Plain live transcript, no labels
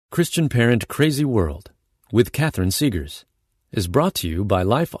Christian Parent Crazy World with Catherine Segars is brought to you by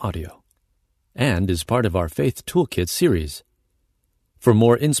Life Audio and is part of our Faith Toolkit series. For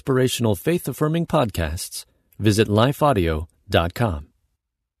more inspirational faith-affirming podcasts, visit lifeaudio.com.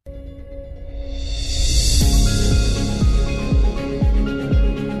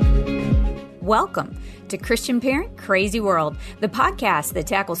 Welcome to Christian Parent Crazy World, the podcast that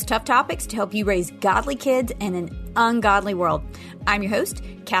tackles tough topics to help you raise godly kids in an ungodly world. I'm your host,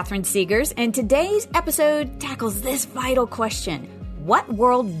 Catherine Segars, and today's episode tackles this vital question: what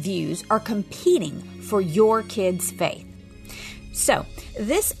worldviews are competing for your kids' faith? So,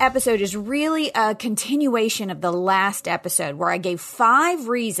 this episode is really a continuation of the last episode where I gave 5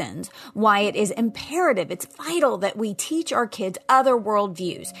 reasons why it is imperative, it's vital that we teach our kids other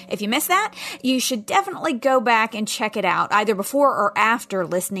worldviews. If you missed that, you should definitely go back and check it out, either before or after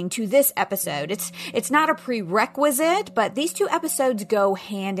listening to this episode. It's not a prerequisite, but these 2 episodes go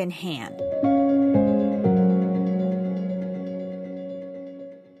hand in hand.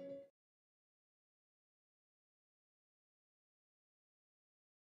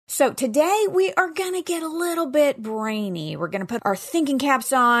 So today we are going to get a little bit brainy. We're going to put our thinking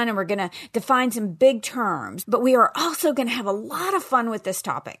caps on and we're going to define some big terms, but we are also going to have a lot of fun with this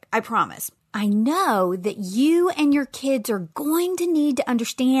topic. I promise. I know that you and your kids are going to need to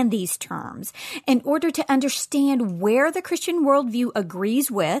understand these terms in order to understand where the Christian worldview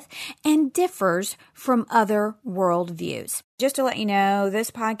agrees with and differs from other worldviews. Just to let you know, this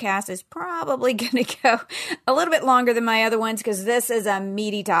podcast is probably going to go a little bit longer than my other ones because this is a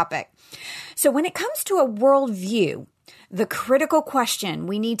meaty topic. So when it comes to a worldview, the critical question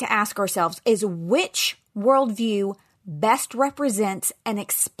we need to ask ourselves is which worldview best represents and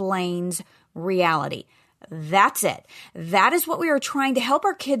explains reality. That's it. That is what we are trying to help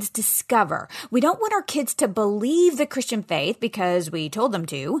our kids discover. We don't want our kids to believe the Christian faith because we told them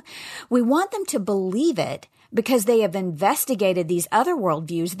to. We want them to believe it because they have investigated these other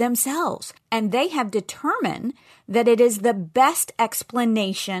worldviews themselves, and they have determined that it is the best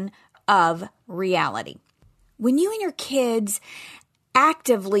explanation of reality. When you and your kids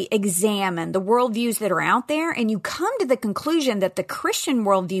actively examine the worldviews that are out there and you come to the conclusion that the Christian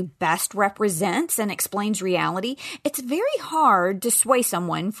worldview best represents and explains reality, it's very hard to sway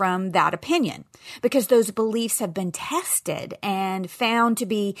someone from that opinion because those beliefs have been tested and found to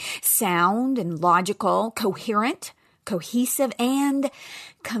be sound and logical, coherent, cohesive, and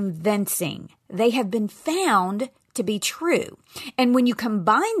convincing. They have been found to be true. And when you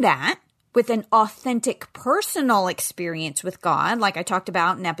combine that with an authentic personal experience with God, like I talked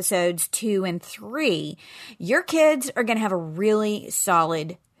about in episodes 2 and 3, your kids are going to have a really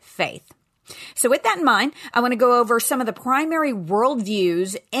solid faith. So with that in mind, I want to go over some of the primary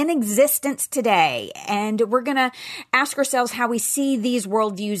worldviews in existence today, and we're going to ask ourselves how we see these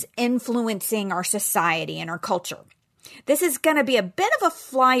worldviews influencing our society and our culture. This is going to be a bit of a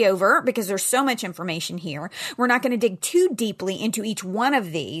flyover because there's so much information here. We're not going to dig too deeply into each one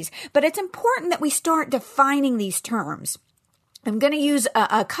of these, but it's important that we start defining these terms. I'm going to use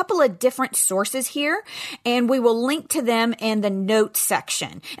a couple of different sources here, and we will link to them in the notes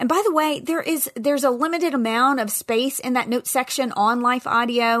section. And by the way, there's a limited amount of space in that notes section on Life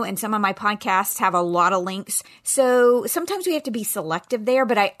Audio, and some of my podcasts have a lot of links. So sometimes we have to be selective there,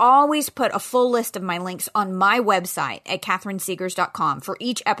 but I always put a full list of my links on my website at catherinesegars.com for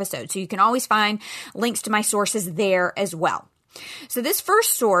each episode. So you can always find links to my sources there as well. So this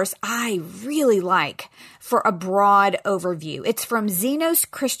first source I really like for a broad overview. It's from Xenos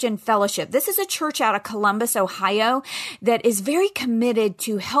Christian Fellowship. This is a church out of Columbus, Ohio, that is very committed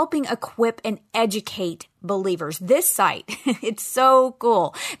to helping equip and educate believers. This site, it's so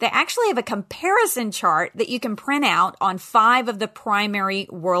cool. They actually have a comparison chart that you can print out on 5 of the primary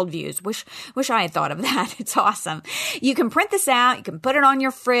worldviews. Wish I had thought of that. It's awesome. You can print this out. You can put it on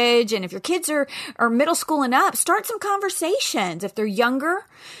your fridge. And if your kids are middle school and up, start some conversations. If they're younger,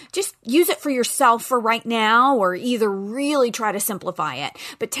 just use it for yourself for right now, or either really try to simplify it.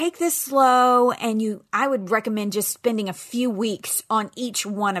 But take this slow, and I would recommend just spending a few weeks on each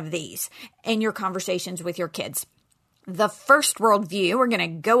one of these in your conversations with your kids. The first worldview we're going to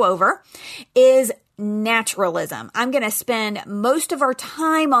go over is naturalism. I'm going to spend most of our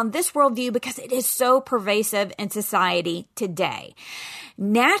time on this worldview because it is so pervasive in society today.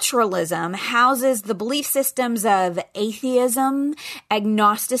 Naturalism houses the belief systems of atheism,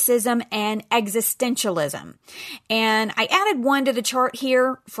 agnosticism, and existentialism. And I added one to the chart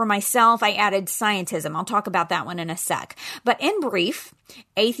here for myself. I added scientism. I'll talk about that one in a sec. But in brief,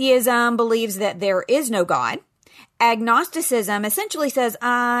 atheism believes that there is no God. Agnosticism essentially says,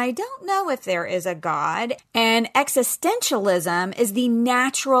 I don't know if there is a God. And existentialism is the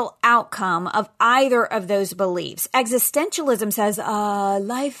natural outcome of either of those beliefs. Existentialism says,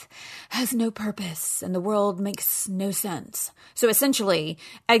 life has no purpose and the world makes no sense. So essentially,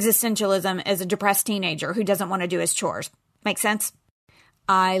 existentialism is a depressed teenager who doesn't want to do his chores. Make sense?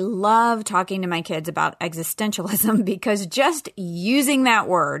 I love talking to my kids about existentialism because just using that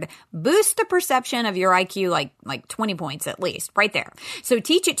word boosts the perception of your IQ like 20 points at least, right there. So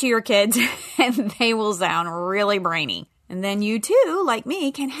teach it to your kids and they will sound really brainy. And then you too, like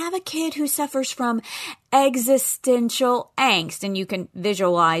me, can have a kid who suffers from existential angst, and you can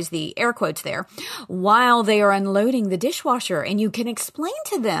visualize the air quotes there, while they are unloading the dishwasher. And you can explain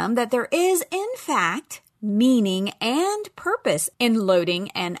to them that there is, in fact, meaning and purpose in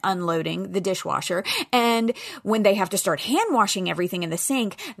loading and unloading the dishwasher. And when they have to start hand washing everything in the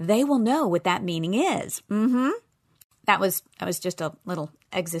sink, they will know what that meaning is. That was just a little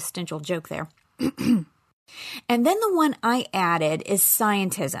existential joke there. And then the one I added is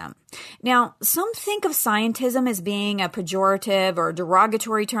scientism. Now, some think of scientism as being a pejorative or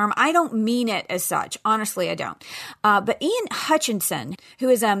derogatory term. I don't mean it as such. Honestly, I don't. But Ian Hutchinson, who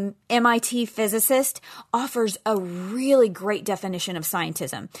is an MIT physicist, offers a really great definition of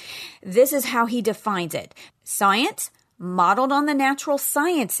scientism. This is how he defines it. Science, modeled on the natural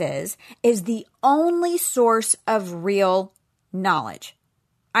sciences, is the only source of real knowledge.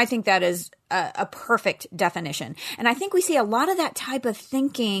 I think that is a perfect definition. And I think we see a lot of that type of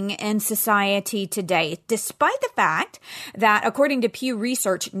thinking in society today, despite the fact that, according to Pew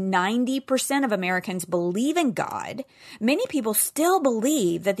Research, 90% of Americans believe in God. Many people still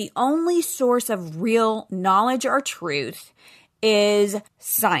believe that the only source of real knowledge or truth is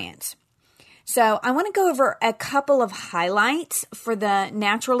science. So I want to go over a couple of highlights for the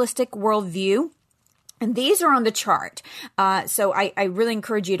naturalistic worldview. And these are on the chart. So I really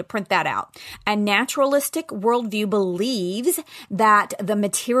encourage you to print that out. A naturalistic worldview believes that the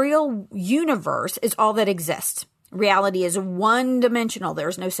material universe is all that exists. Reality is one-dimensional.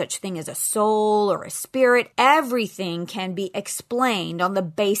 There's no such thing as a soul or a spirit. Everything can be explained on the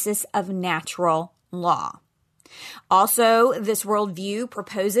basis of natural law. Also, this worldview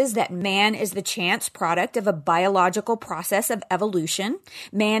proposes that man is the chance product of a biological process of evolution.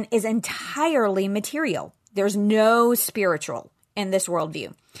 Man is entirely material. There's no spiritual in this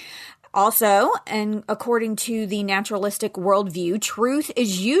worldview. Also, and according to the naturalistic worldview, truth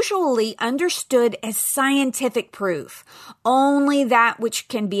is usually understood as scientific proof. Only that which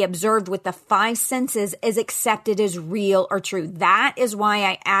can be observed with the five senses is accepted as real or true. That is why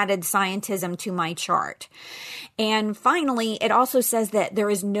I added scientism to my chart. And finally, it also says that there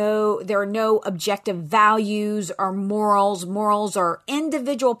are no objective values or morals. Morals are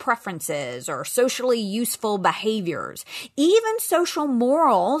individual preferences or socially useful behaviors. Even social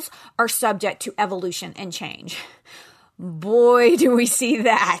morals are subject to evolution and change. Boy, do we see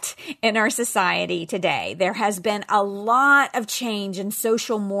that in our society today. There has been a lot of change in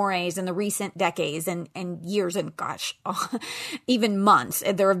social mores in the recent decades and years and even months.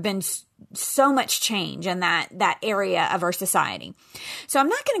 There have been so much change in that area of our society. So I'm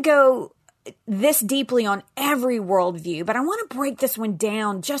not going to go this deeply on every worldview, but I want to break this one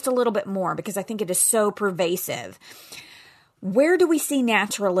down just a little bit more because I think it is so pervasive. Where do we see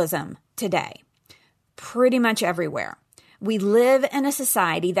naturalism today? Pretty much everywhere. We live in a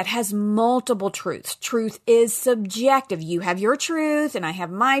society that has multiple truths. Truth is subjective. You have your truth and I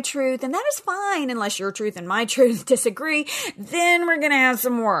have my truth, and that is fine unless your truth and my truth disagree. Then we're going to have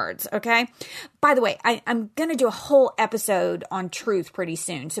some words, okay? By the way, I'm going to do a whole episode on truth pretty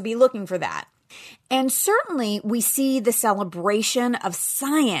soon, so be looking for that. And certainly we see the celebration of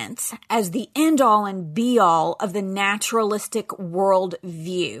science as the end-all and be-all of the naturalistic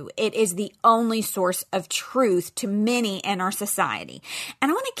worldview. It is the only source of truth to many in our society.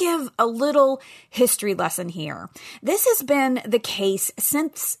 And I want to give a little history lesson here. This has been the case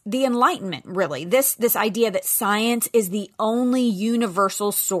since the Enlightenment, really. This idea that science is the only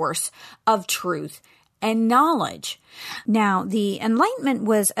universal source of truth and knowledge. Now, the Enlightenment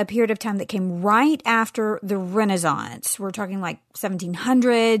was a period of time that came right after the Renaissance. We're talking like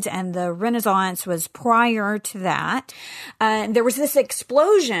 1700s, and the Renaissance was prior to that. There was this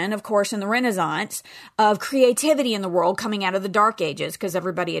explosion, of course, in the Renaissance of creativity in the world coming out of the Dark Ages because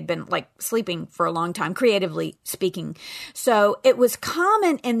everybody had been like sleeping for a long time, creatively speaking. So it was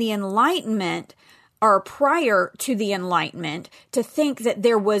common in the Enlightenment or prior to the Enlightenment to think that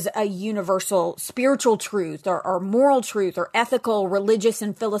there was a universal spiritual truth or moral truth or ethical, religious,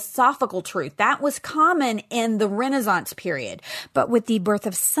 and philosophical truth. That was common in the Renaissance period. But with the birth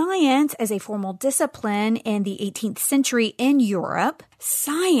of science as a formal discipline in the 18th century in Europe,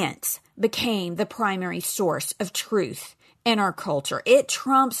 science became the primary source of truth in our culture. It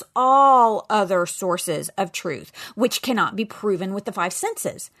trumps all other sources of truth, which cannot be proven with the five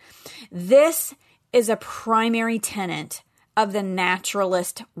senses. This is a primary tenet of the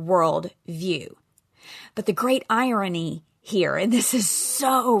naturalist world view. But the great irony here, and this is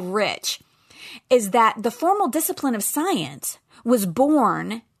so rich, is that the formal discipline of science was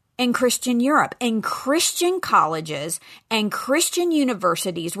born in Christian Europe, in Christian colleges and Christian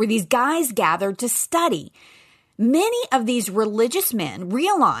universities where these guys gathered to study. Many of these religious men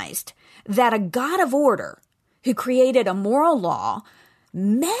realized that a God of order who created a moral law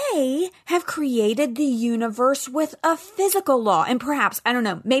may have created the universe with a physical law. And perhaps, I don't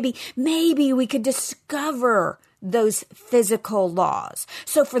know, maybe we could discover those physical laws.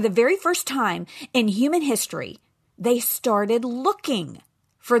 So for the very first time in human history, they started looking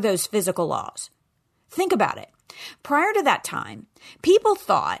for those physical laws. Think about it. Prior to that time, people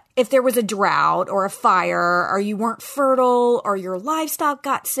thought if there was a drought or a fire or you weren't fertile or your livestock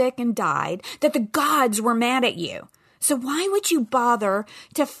got sick and died, that the gods were mad at you. So why would you bother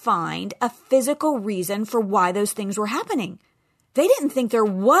to find a physical reason for why those things were happening? They didn't think there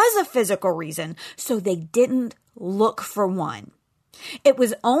was a physical reason, so they didn't look for one. It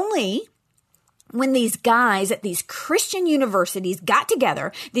was only when these guys at these Christian universities got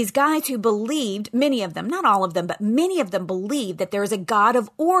together, these guys who believed, many of them, not all of them, but many of them believed that there is a God of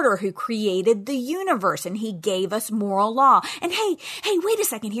order who created the universe and he gave us moral law. And hey, wait a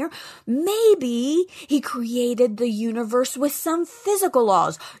second here. Maybe he created the universe with some physical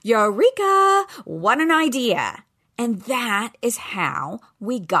laws. Eureka! What an idea. And that is how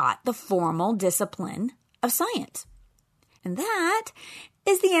we got the formal discipline of science. And that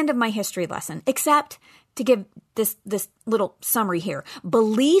is the end of my history lesson, except to give this little summary here.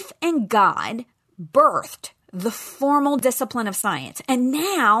 Belief in God birthed the formal discipline of science. And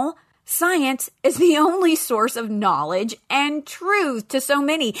now science is the only source of knowledge and truth to so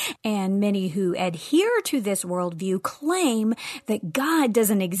many. And many who adhere to this worldview claim that God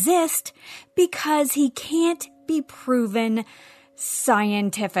doesn't exist because he can't be proven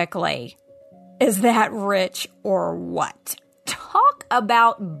scientifically. Is that rich or what? Talk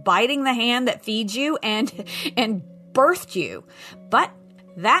about biting the hand that feeds you and birthed you. But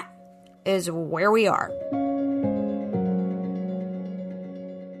that is where we are.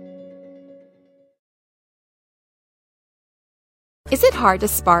 Is it hard to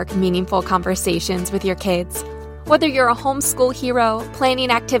spark meaningful conversations with your kids? Whether you're a homeschool hero,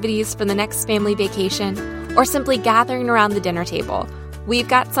 planning activities for the next family vacation, or simply gathering around the dinner table, we've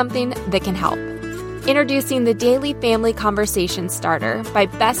got something that can help. Introducing the Daily Family Conversation Starter by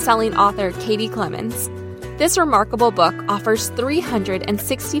best-selling author Katie Clemens. This remarkable book offers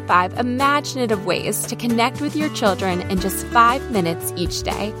 365 imaginative ways to connect with your children in just 5 minutes each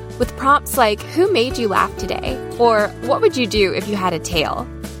day, with prompts like, who made you laugh today? Or what would you do if you had a tail?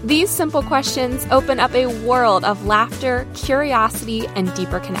 These simple questions open up a world of laughter, curiosity, and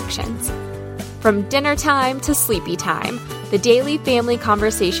deeper connections. From dinner time to sleepy time, the Daily Family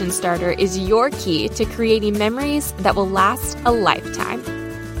Conversation Starter is your key to creating memories that will last a lifetime.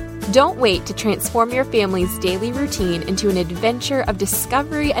 Don't wait to transform your family's daily routine into an adventure of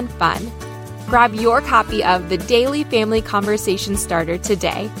discovery and fun. Grab your copy of the Daily Family Conversation Starter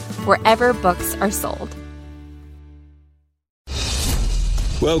today, wherever books are sold.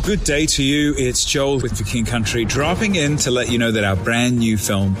 Well, good day to you. It's Joel with The King Country, dropping in to let you know that our brand new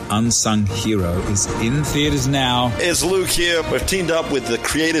film, Unsung Hero, is in theaters now. It's Luke here. We've teamed up with the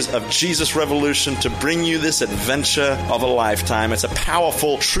creators of Jesus Revolution to bring you this adventure of a lifetime. It's a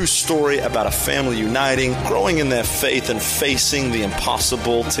powerful, true story about a family uniting, growing in their faith, and facing the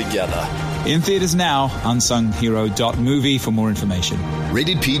impossible together. In theaters now, unsunghero.movie for more information.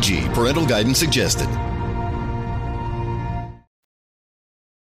 Rated PG. Parental guidance suggested.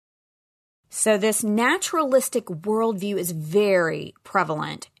 So this naturalistic worldview is very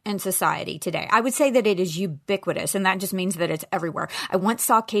prevalent in society today. I would say that it is ubiquitous, and that just means that it's everywhere. I once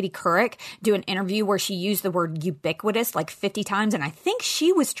saw Katie Couric do an interview where she used the word ubiquitous like 50 times, and I think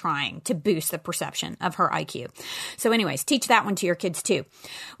she was trying to boost the perception of her IQ. So anyways, teach that one to your kids too.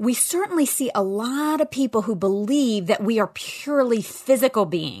 We certainly see a lot of people who believe that we are purely physical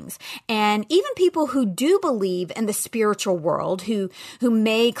beings, and even people who do believe in the spiritual world, who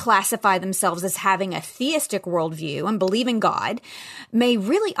may classify themselves as having a theistic worldview and believe in God, may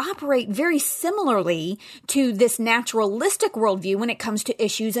really actually operate very similarly to this naturalistic worldview when it comes to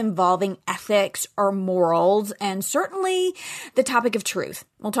issues involving ethics or morals, and certainly the topic of truth.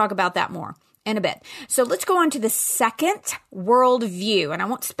 We'll talk about that more in a bit. So let's go on to the second worldview, and I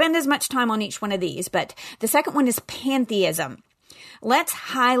won't spend as much time on each one of these, but the second one is pantheism. Let's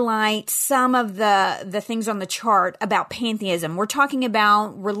highlight some of the things on the chart about pantheism. We're talking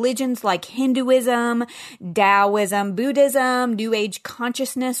about religions like Hinduism, Taoism, Buddhism, New Age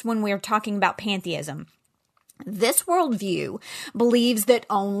consciousness when we're talking about pantheism. This worldview believes that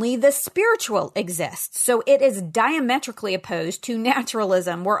only the spiritual exists, so it is diametrically opposed to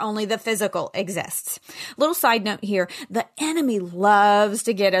naturalism, where only the physical exists. Little side note here, the enemy loves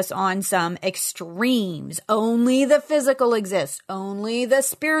to get us on some extremes. Only the physical exists, only the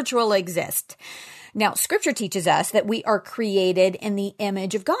spiritual exists. Now, Scripture teaches us that we are created in the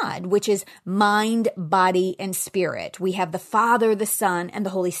image of God, which is mind, body, and spirit. We have the Father, the Son, and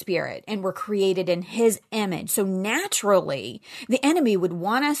the Holy Spirit, and we're created in His image. So naturally, the enemy would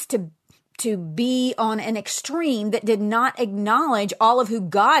want us to be on an extreme that did not acknowledge all of who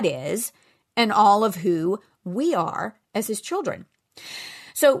God is and all of who we are as His children.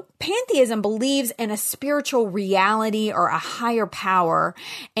 So pantheism believes in a spiritual reality or a higher power,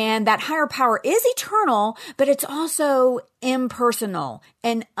 and that higher power is eternal, but it's also impersonal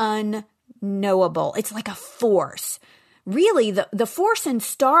and unknowable. It's like a force. Really, the force in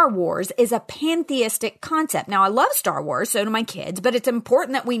Star Wars is a pantheistic concept. Now, I love Star Wars, so do my kids, but it's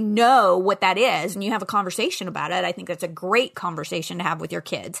important that we know what that is, and you have a conversation about it. I think that's a great conversation to have with your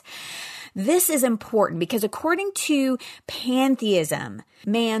kids. This is important because according to pantheism,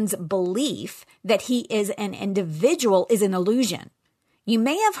 man's belief that he is an individual is an illusion. You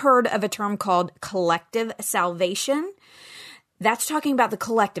may have heard of a term called collective salvation. That's talking about the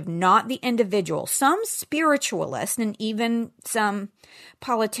collective, not the individual. Some spiritualists and even some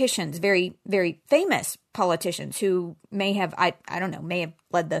politicians, very, very famous politicians who may have, I don't know, may have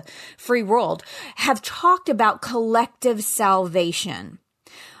led the free world, have talked about collective salvation.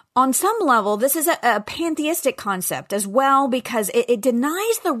 On some level, this is a pantheistic concept as well because it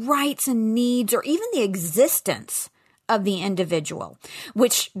denies the rights and needs or even the existence of the individual,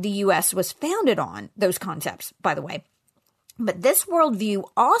 which the U.S. was founded on, those concepts, by the way. But this worldview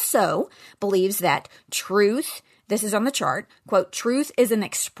also believes that truth, this is on the chart, quote, truth is an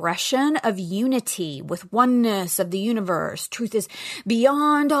expression of unity with oneness of the universe. Truth is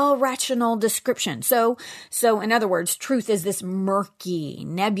beyond all rational description. So in other words, truth is this murky,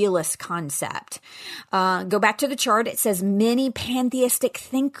 nebulous concept. Go back to the chart. It says many pantheistic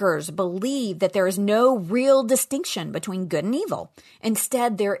thinkers believe that there is no real distinction between good and evil.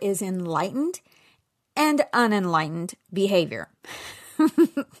 Instead, there is enlightened and unenlightened behavior.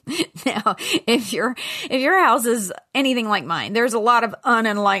 Now, if your house is anything like mine, there's a lot of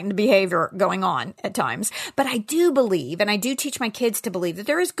unenlightened behavior going on at times. But I do believe, and I do teach my kids to believe, that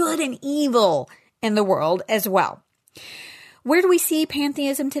there is good and evil in the world as well. Where do we see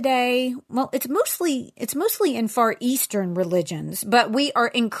pantheism today? Well, it's mostly in Far Eastern religions, but we are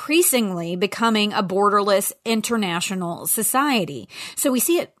increasingly becoming a borderless international society. So we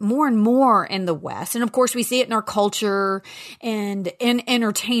see it more and more in the West. And of course, we see it in our culture and in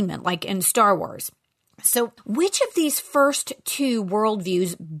entertainment, like in Star Wars. So which of these first two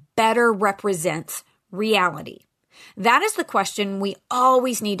worldviews better represents reality? That is the question we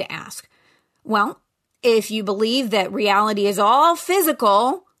always need to ask. Well, if you believe that reality is all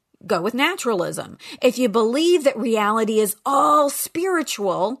physical, go with naturalism. If you believe that reality is all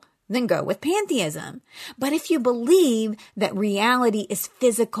spiritual, then go with pantheism. But if you believe that reality is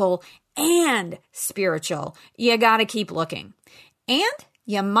physical and spiritual, you gotta keep looking. And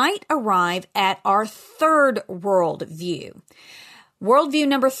you might arrive at our third worldview. Worldview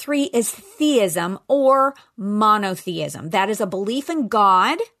number 3 is theism or monotheism. That is a belief in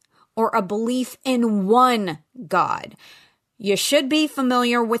God or a belief in one God. You should be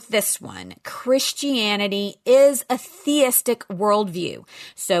familiar with this one. Christianity is a theistic worldview.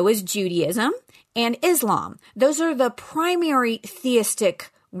 So is Judaism and Islam. Those are the primary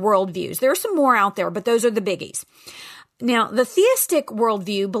theistic worldviews. There are some more out there, but those are the biggies. Now, the theistic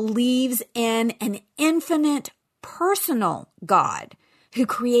worldview believes in an infinite personal God who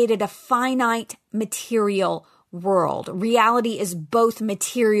created a finite material world. Reality is both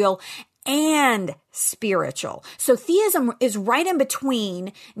material and spiritual. So theism is right in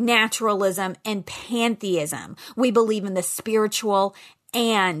between naturalism and pantheism. We believe in the spiritual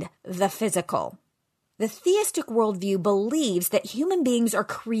and the physical. The theistic worldview believes that human beings are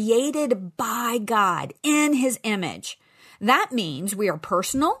created by God in His image. That means we are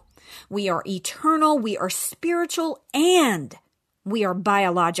personal, we are eternal, we are spiritual, and We are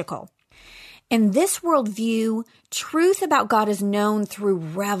biological. In this worldview, truth about God is known through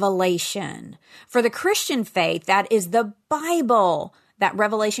revelation. For the Christian faith, that is the Bible. That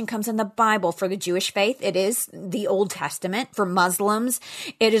revelation comes in the Bible. For the Jewish faith, it is the Old Testament. For Muslims,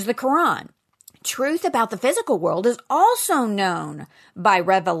 it is the Quran. Truth about the physical world is also known by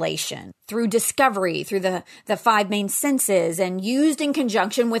revelation, through discovery, through the five main senses, and used in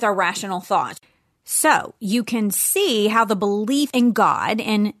conjunction with our rational thought. So you can see how the belief in God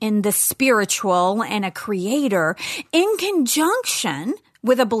and in the spiritual and a creator in conjunction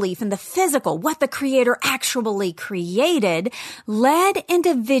with a belief in the physical, what the creator actually created, led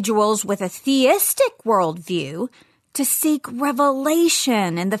individuals with a theistic worldview to seek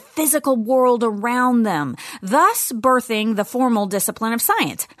revelation in the physical world around them, thus birthing the formal discipline of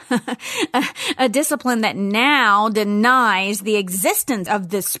science, a discipline that now denies the existence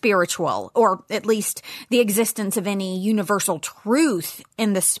of the spiritual, or at least the existence of any universal truth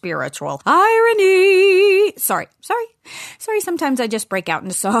in the spiritual. Irony! Sorry. Sometimes I just break out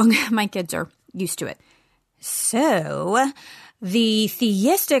into song. My kids are used to it. So, the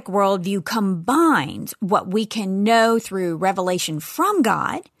theistic worldview combines what we can know through revelation from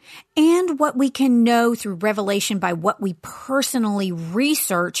God and what we can know through revelation by what we personally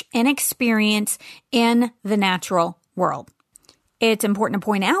research and experience in the natural world. It's important to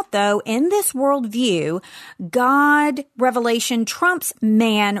point out, though, in this worldview, God revelation trumps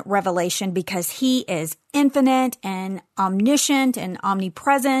man revelation because he is infinite and omniscient and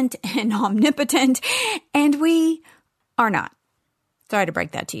omnipresent and omnipotent, and we are not. Sorry to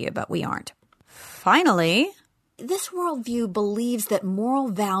break that to you, but we aren't. Finally, this worldview believes that moral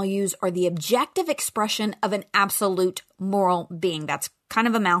values are the objective expression of an absolute moral being. That's kind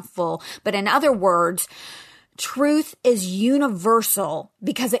of a mouthful, but in other words, truth is universal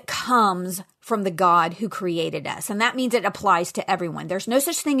because it comes from the God who created us. And that means it applies to everyone. There's no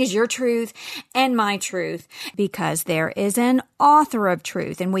such thing as your truth and my truth because there is an author of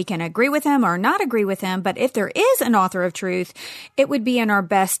truth and we can agree with him or not agree with him. But if there is an author of truth, it would be in our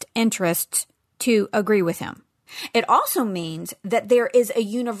best interests to agree with him. It also means that there is a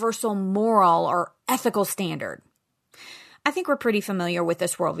universal moral or ethical standard. I think we're pretty familiar with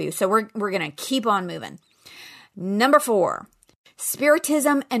this worldview, so we're going to keep on moving. Number 4,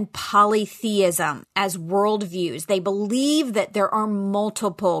 Spiritism and polytheism as worldviews. They believe that there are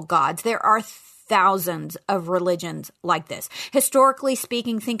multiple gods. There are thousands of religions like this. Historically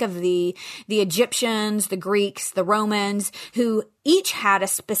speaking, think of the Egyptians, the Greeks, the Romans, who each had a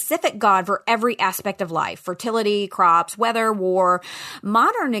specific god for every aspect of life: fertility, crops, weather, war.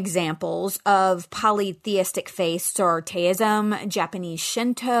 Modern examples of polytheistic faiths are Taoism, Japanese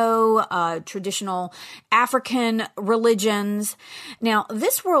Shinto, traditional African religions. Now,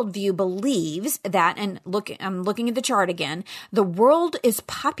 this worldview believes that, and I'm looking at the chart again, the world is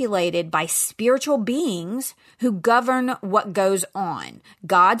populated by spiritual beings who govern what goes on.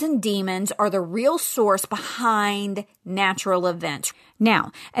 Gods and demons are the real source behind natural events.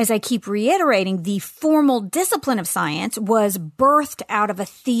 Now, as I keep reiterating, the formal discipline of science was birthed out of a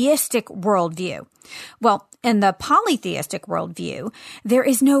theistic worldview. Well, in the polytheistic worldview, there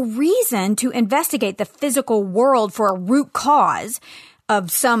is no reason to investigate the physical world for a root cause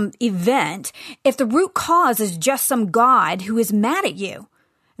of some event if the root cause is just some god who is mad at you.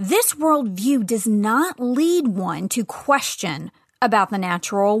 This worldview does not lead one to question about the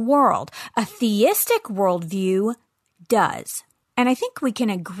natural world. A theistic worldview does. And I think we can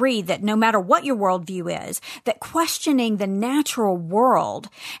agree that no matter what your worldview is, that questioning the natural world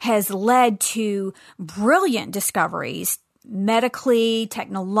has led to brilliant discoveries medically,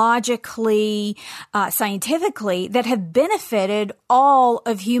 technologically, scientifically, that have benefited all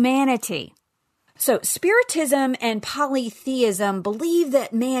of humanity. So Spiritism and polytheism believe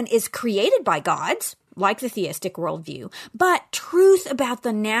that man is created by gods, like the theistic worldview, but truth about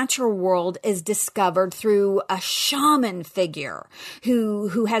the natural world is discovered through a shaman figure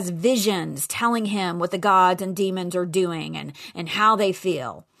who has visions telling him what the gods and demons are doing and how they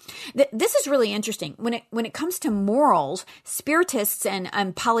feel. This is really interesting. When it comes to morals, Spiritists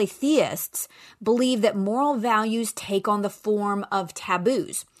and polytheists believe that moral values take on the form of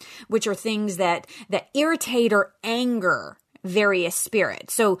taboos, which are things that irritate or anger various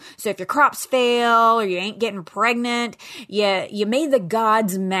spirits. So if your crops fail or you ain't getting pregnant, you made the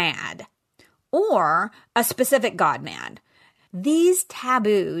gods mad, or a specific god mad. These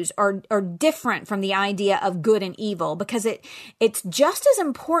taboos are different from the idea of good and evil because it's just as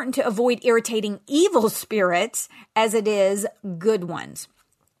important to avoid irritating evil spirits as it is good ones.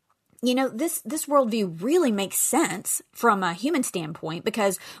 You know, this worldview really makes sense from a human standpoint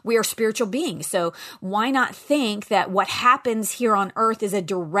because we are spiritual beings. So why not think that what happens here on earth is a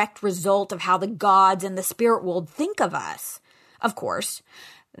direct result of how the gods and the spirit world think of us? Of course,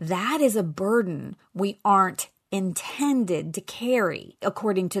 that is a burden we aren't intended to carry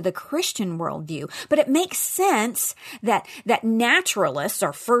according to the Christian worldview. But it makes sense that naturalists,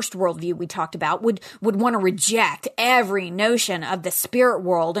 our first worldview we talked about, would want to reject every notion of the spirit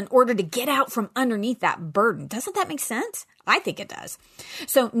world in order to get out from underneath that burden. Doesn't that make sense? I think it does.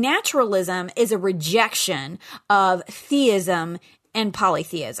 So naturalism is a rejection of theism and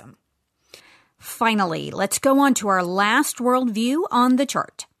polytheism. Finally, let's go on to our last worldview on the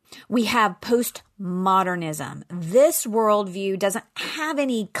chart. We have postmodernism. This worldview doesn't have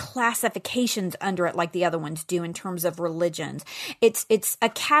any classifications under it like the other ones do in terms of religions. It's a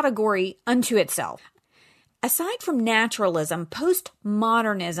category unto itself. Aside from naturalism,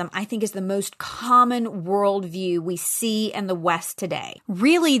 postmodernism, I think, is the most common worldview we see in the West today.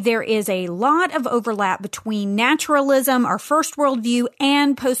 Really, there is a lot of overlap between naturalism, our first worldview,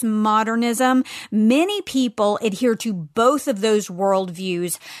 and postmodernism. Many people adhere to both of those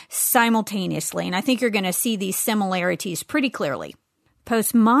worldviews simultaneously, and I think you're going to see these similarities pretty clearly.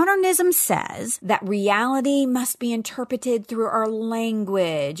 Postmodernism says that reality must be interpreted through our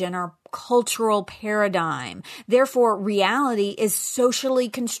language and our cultural paradigm. Therefore, reality is socially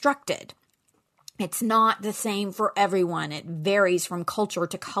constructed. It's not the same for everyone. It varies from culture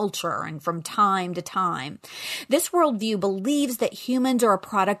to culture and from time to time. This worldview believes that humans are a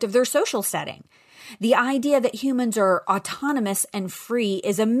product of their social setting. The idea that humans are autonomous and free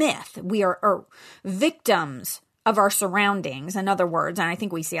is a myth. We are victims of our surroundings, in other words, and I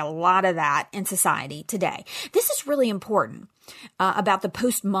think we see a lot of that in society today. This is really important about the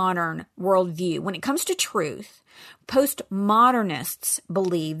postmodern worldview. When it comes to truth, postmodernists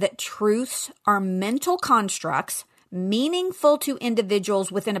believe that truths are mental constructs meaningful to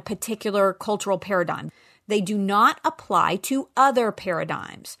individuals within a particular cultural paradigm. They do not apply to other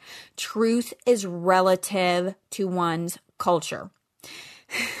paradigms. Truth is relative to one's culture.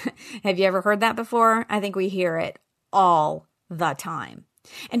 Have you ever heard that before? I think we hear it all the time.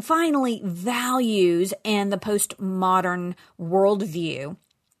 And finally, values and the postmodern worldview.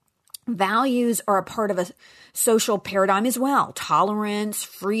 Values are a part of a social paradigm as well. Tolerance,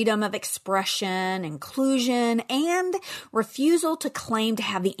 freedom of expression, inclusion, and refusal to claim to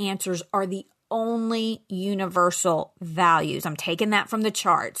have the answers are the only universal values. I'm taking that from the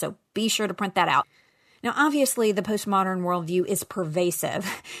chart, so be sure to print that out. Now, obviously, the postmodern worldview is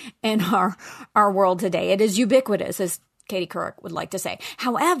pervasive in our world today. It is ubiquitous, as Katie Couric would like to say.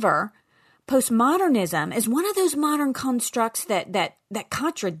 However, postmodernism is one of those modern constructs that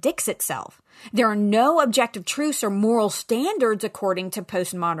contradicts itself. There are no objective truths or moral standards according to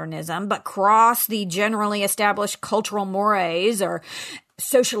postmodernism, but cross the generally established cultural mores or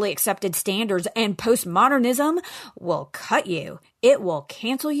socially accepted standards, and postmodernism will cut you. It will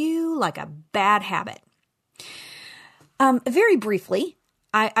cancel you like a bad habit. Very briefly,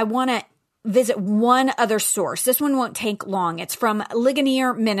 I want to visit one other source. This one won't take long. It's from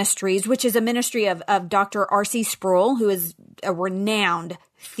Ligonier Ministries, which is a ministry of Dr. R.C. Sproul, who is a renowned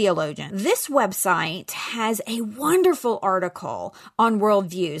theologian. This website has a wonderful article on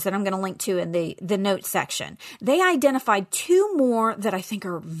worldviews that I'm going to link to in the notes section. They identified two more that I think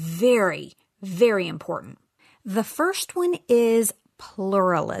are very, very important. The first one is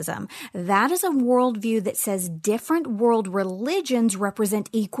pluralism. That is a worldview that says different world religions represent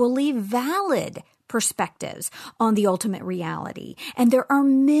equally valid perspectives on the ultimate reality. And there are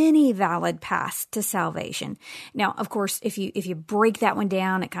many valid paths to salvation. Now, of course, if you break that one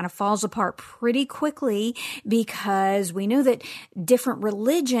down, it kind of falls apart pretty quickly because we know that different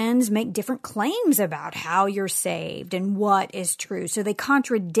religions make different claims about how you're saved and what is true. So they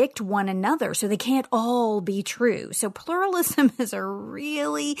contradict one another. So they can't all be true. So pluralism is a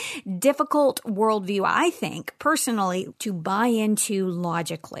really difficult worldview, I think, personally, to buy into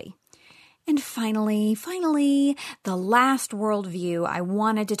logically. And finally, the last worldview I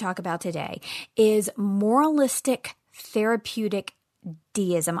wanted to talk about today is moralistic therapeutic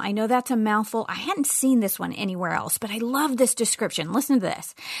deism. I know that's a mouthful. I hadn't seen this one anywhere else, but I love this description. Listen to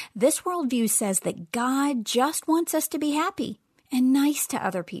this. This worldview says that God just wants us to be happy and nice to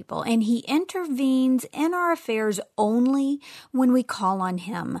other people, and he intervenes in our affairs only when we call on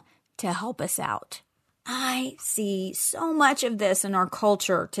him to help us out. I see so much of this in our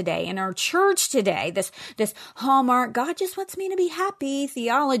culture today, in our church today, this hallmark, God just wants me to be happy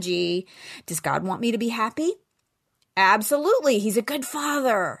theology. Does God want me to be happy? Absolutely. He's a good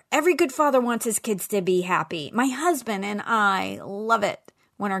father. Every good father wants his kids to be happy. My husband and I love it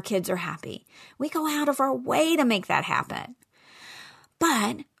when our kids are happy. We go out of our way to make that happen.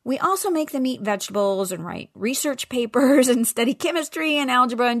 But we also make them eat vegetables and write research papers and study chemistry and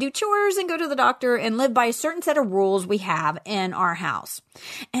algebra and do chores and go to the doctor and live by a certain set of rules we have in our house.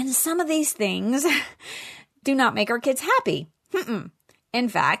 And some of these things do not make our kids happy. In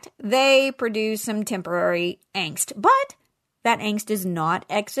fact, they produce some temporary angst, but that angst is not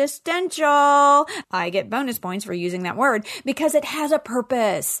existential. I get bonus points for using that word because it has a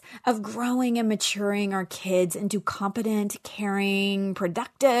purpose of growing and maturing our kids into competent, caring,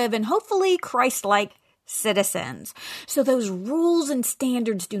 productive, and hopefully Christ-like citizens. So those rules and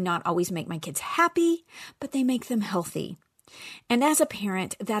standards do not always make my kids happy, but they make them healthy. And as a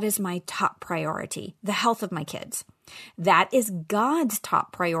parent, that is my top priority, the health of my kids. That is God's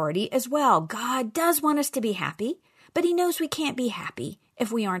top priority as well. God does want us to be happy. But he knows we can't be happy if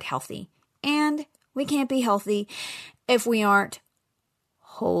we aren't healthy. And we can't be healthy if we aren't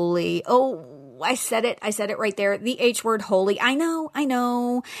holy. Oh, I said it right there. The H word, holy. I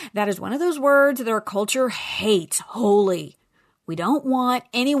know. That is one of those words that our culture hates, holy. We don't want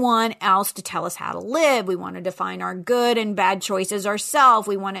anyone else to tell us how to live. We want to define our good and bad choices ourselves.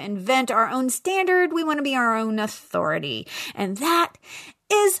 We want to invent our own standard. We want to be our own authority. And that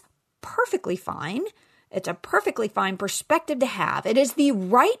is perfectly fine. It's a perfectly fine perspective to have. It is the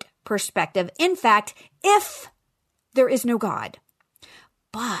right perspective, in fact, if there is no God.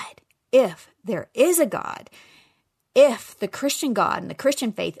 But if there is a God, if the Christian God and the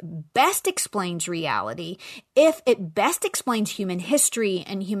Christian faith best explains reality, if it best explains human history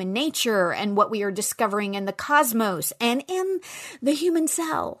and human nature and what we are discovering in the cosmos and in the human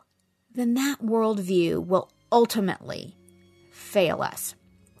cell, then that worldview will ultimately fail us.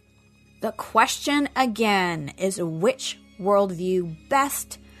 The question again is which worldview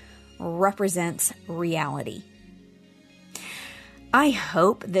best represents reality. I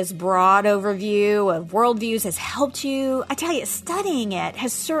hope this broad overview of worldviews has helped you. I tell you, studying it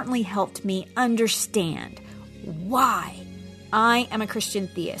has certainly helped me understand why I am a Christian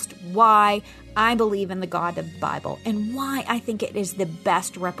theist, why I believe in the God of the Bible, and why I think it is the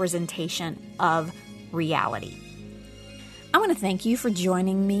best representation of reality. I want to thank you for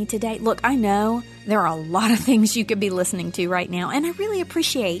joining me today. Look, I know there are a lot of things you could be listening to right now, and I really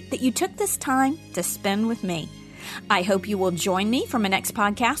appreciate that you took this time to spend with me. I hope you will join me for my next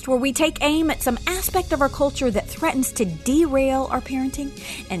podcast where we take aim at some aspect of our culture that threatens to derail our parenting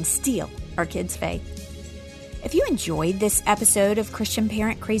and steal our kids' faith. If you enjoyed this episode of Christian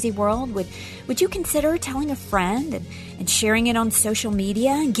Parent Crazy World, would you consider telling a friend and sharing it on social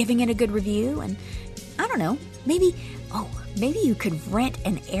media and giving it a good review? And I don't know, maybe you could rent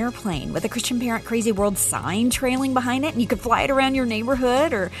an airplane with a Christian Parent Crazy World sign trailing behind it, and you could fly it around your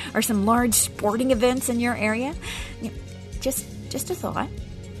neighborhood or some large sporting events in your area. Just a thought.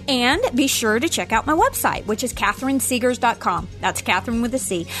 And be sure to check out my website, which is CatherineSegars.com. That's Catherine with a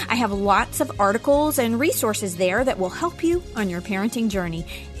C. I have lots of articles and resources there that will help you on your parenting journey.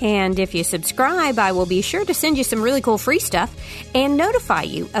 And if you subscribe, I will be sure to send you some really cool free stuff and notify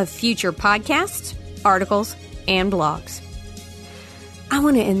you of future podcasts, articles, and blogs. I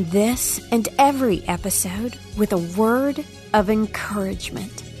want to end this and every episode with a word of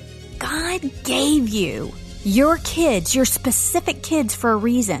encouragement. God gave you your kids, your specific kids, for a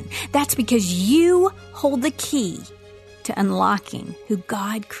reason. That's because you hold the key to unlocking who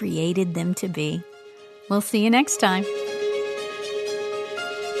God created them to be. We'll see you next time.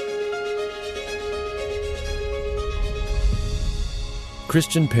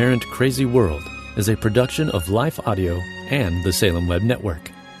 Christian Parent Crazy World is a production of Life Audio and the Salem Web Network.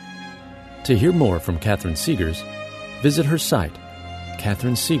 To hear more from Catherine Segars, visit her site,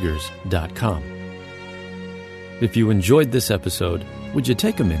 CatherineSegars.com. If you enjoyed this episode, would you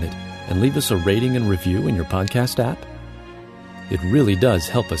take a minute and leave us a rating and review in your podcast app? It really does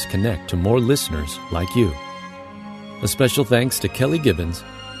help us connect to more listeners like you. A special thanks to Kelly Gibbons,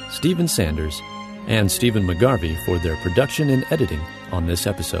 Stephen Sanders, and Stephen McGarvey for their production and editing on this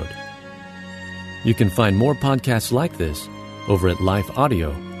episode. You can find more podcasts like this over at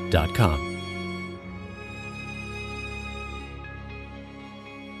lifeaudio.com.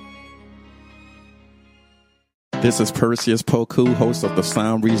 This is Perseus Poku, host of the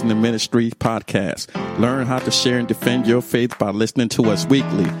Sound Reasoning Ministry podcast. Learn how to share and defend your faith by listening to us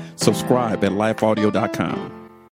weekly. Subscribe at lifeaudio.com.